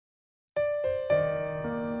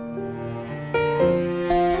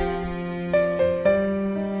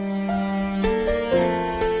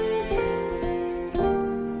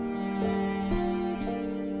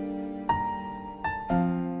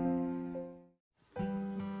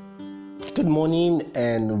Good morning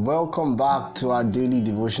and welcome back to our daily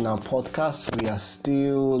devotional podcast. We are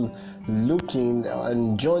still looking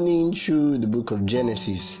and journeying through the book of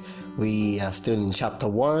Genesis. We are still in chapter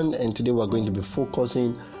 1 and today we're going to be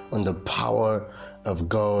focusing on the power of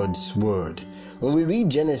God's word. When we read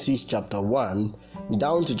Genesis chapter 1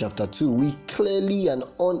 down to chapter 2, we clearly and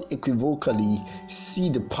unequivocally see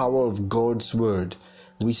the power of God's word.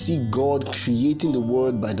 We see God creating the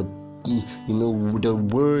world by the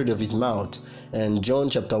word of his mouth. And John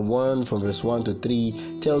chapter 1 from verse 1 to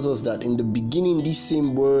 3 tells us that in the beginning this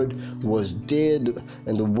same word was dead,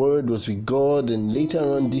 and the word was with God, and later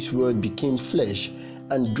on this word became flesh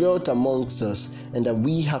and dwelt amongst us, and that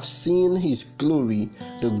we have seen his glory,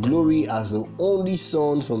 the glory as the only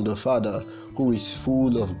Son from the Father, who is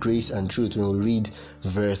full of grace and truth. When we read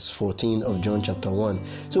verse 14 of John chapter 1,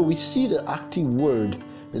 so we see the active word,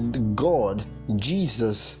 God,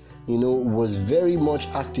 Jesus, was very much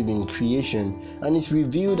active in creation, and is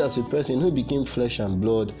revealed as a person who became flesh and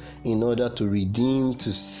blood in order to redeem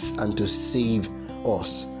and to save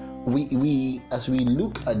us. We as we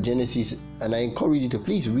look at Genesis, and I encourage you to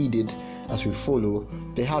please read it as we follow,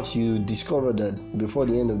 perhaps you discover that before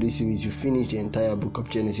the end of this series you finish the entire book of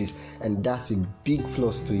Genesis, and that's a big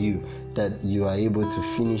plus to you, that you are able to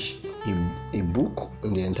finish a book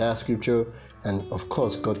in the entire scripture, and of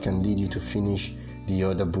course God can lead you to finish the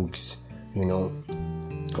other books. When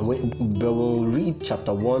we read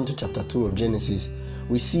chapter 1 to chapter 2 of Genesis,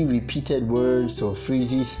 we see repeated words or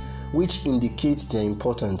phrases which indicates their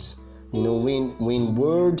importance. When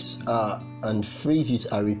words and phrases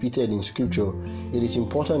are repeated in scripture, it is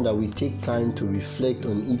important that we take time to reflect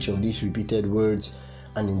on each of these repeated words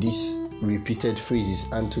and in these repeated phrases,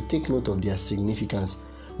 and to take note of their significance.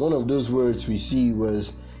 One of those words we see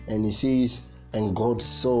was, and it says, and God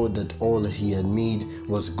saw that all that he had made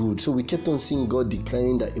was good. So we kept on seeing God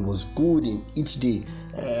declaring that it was good in each day.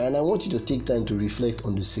 And I want you to take time to reflect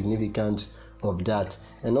on the significance of that,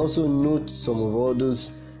 and also note some of all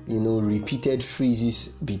those repeated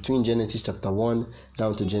phrases between Genesis chapter 1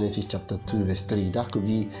 down to Genesis chapter 2 verse 3. That could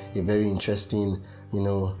be a very interesting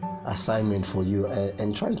assignment for you,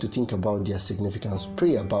 and try to think about their significance,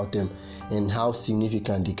 pray about them, and how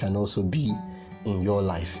significant they can also be in your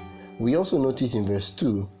life. We also notice in verse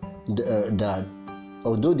 2 that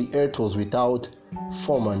although the earth was without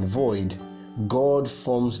form and void, God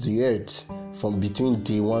forms the earth from between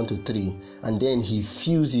day 1 to 3, and then he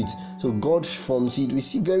fills it. So God forms it. We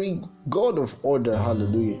see very God of order,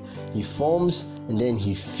 hallelujah. He forms and then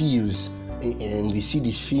he fills, and we see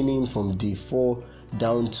this filling from day 4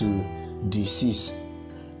 down to day 6.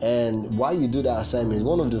 And while you do that assignment,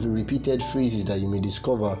 one of the repeated phrases that you may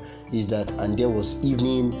discover is that, and there was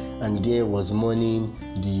evening and there was morning,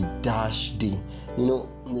 the dash day.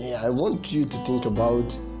 I want you to think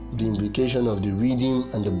about the implication of the rhythm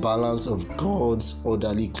and the balance of God's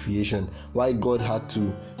orderly creation. Why God had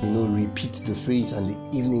to, repeat the phrase, and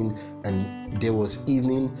the evening, and there was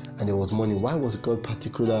evening and there was morning. Why was God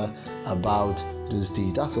particular about those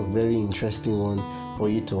days? That's a very interesting one for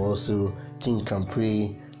you to also think and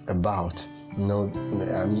pray about.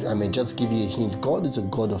 I may just give you a hint. God is a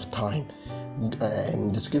God of time,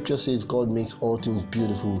 and the scripture says God makes all things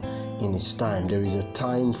beautiful in his time. There is a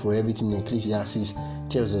time for everything. Ecclesiastes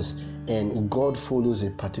tells us, and God follows a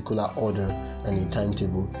particular order and a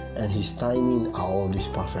timetable, and his timing are always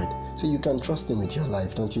perfect. So you can trust him with your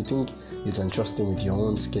life. Don't you think you can trust him with your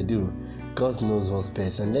own schedule? God knows what's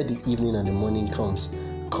best, and let the evening and the morning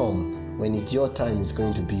come when it's your time. It's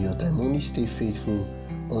going to be your time. Only stay faithful,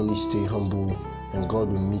 only stay humble, and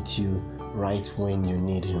God will meet you right when you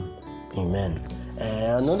need him. Amen.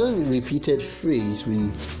 Another repeated phrase we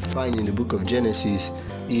find in the book of Genesis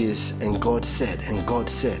is, and God said, and God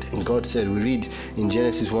said, and God said. We read in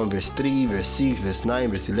Genesis 1 verse 3, verse 6, verse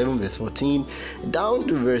 9, verse 11, verse 14, down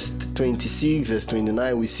to verse 26, verse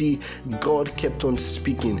 29, we see God kept on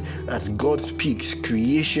speaking. As God speaks,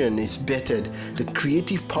 creation is bettered. The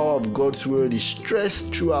creative power of God's word is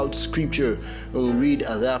stressed throughout scripture. When we read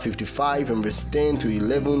Isaiah 55 from verse 10 to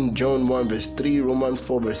 11, John 1 verse 3, Romans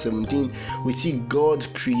 4 verse 17, we see God's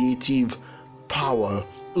creative power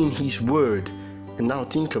in his word. And now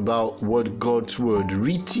think about what God's word,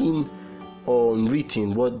 written or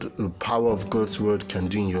unwritten, what the power of God's word can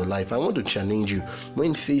do in your life. I want to challenge you,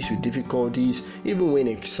 when faced with difficulties, even when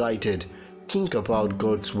excited, think about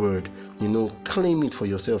God's word. Claim it for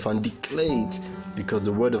yourself and declare it, because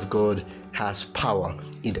the word of God has power.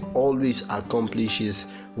 It always accomplishes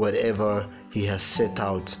whatever he has set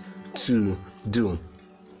out to do.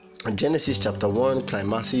 Genesis chapter 1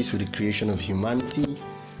 climaxes with the creation of humanity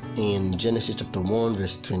in Genesis chapter 1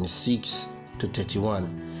 verse 26 to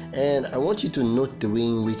 31. And I want you to note the way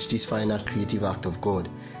in which this final creative act of God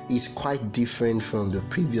is quite different from the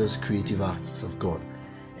previous creative acts of God.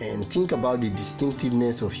 And think about the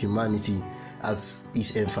distinctiveness of humanity as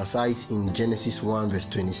is emphasized in Genesis 1 verse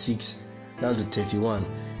 26 down to 31.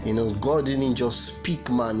 God didn't just speak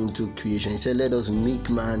man into creation. He said, let us make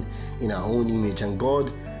man in our own image. And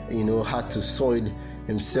God, had to soil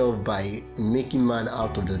himself by making man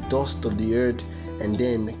out of the dust of the earth, and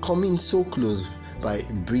then coming so close by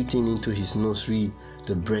breathing into his nostril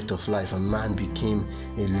the breath of life, and man became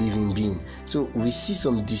a living being. So we see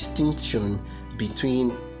some distinction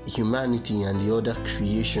between humanity and the other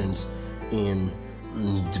creations in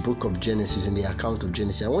the book of Genesis, in the account of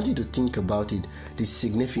Genesis. I want you to think about it, the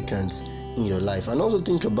significance in your life, and also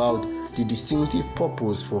think about the distinctive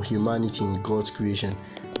purpose for humanity in God's creation,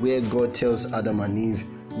 where God tells Adam and Eve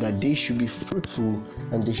that they should be fruitful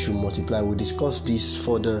and they should multiply. We'll discuss this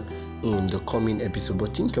further in the coming episode,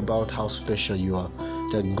 but think about how special you are,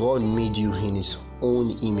 that God made you in his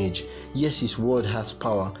own image. Yes, his word has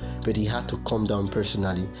power, but he had to come down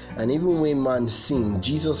personally. And even when man sinned,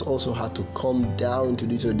 Jesus also had to come down to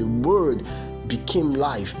this earth. The word became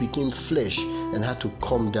life, became flesh, and had to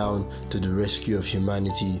come down to the rescue of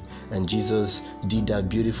humanity. And Jesus did that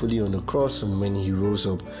beautifully on the cross, and when he rose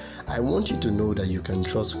up. I want you to know that you can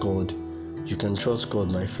trust God. You can trust God,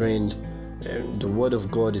 my friend. The word of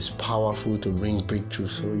God is powerful to bring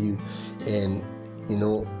breakthroughs for you. And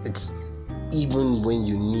it's even when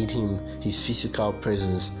you need him, his physical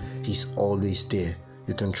presence, he's always there.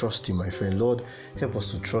 You can trust him, my friend. Lord, help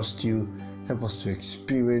us to trust you. Help us to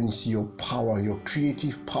experience your power, your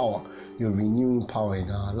creative power, your renewing power in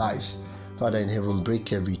our lives. Father in heaven,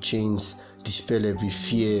 break every chains, dispel every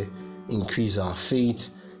fear, increase our faith,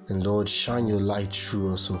 and Lord, shine your light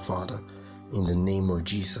through us, oh Father. In the name of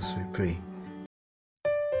Jesus, we pray.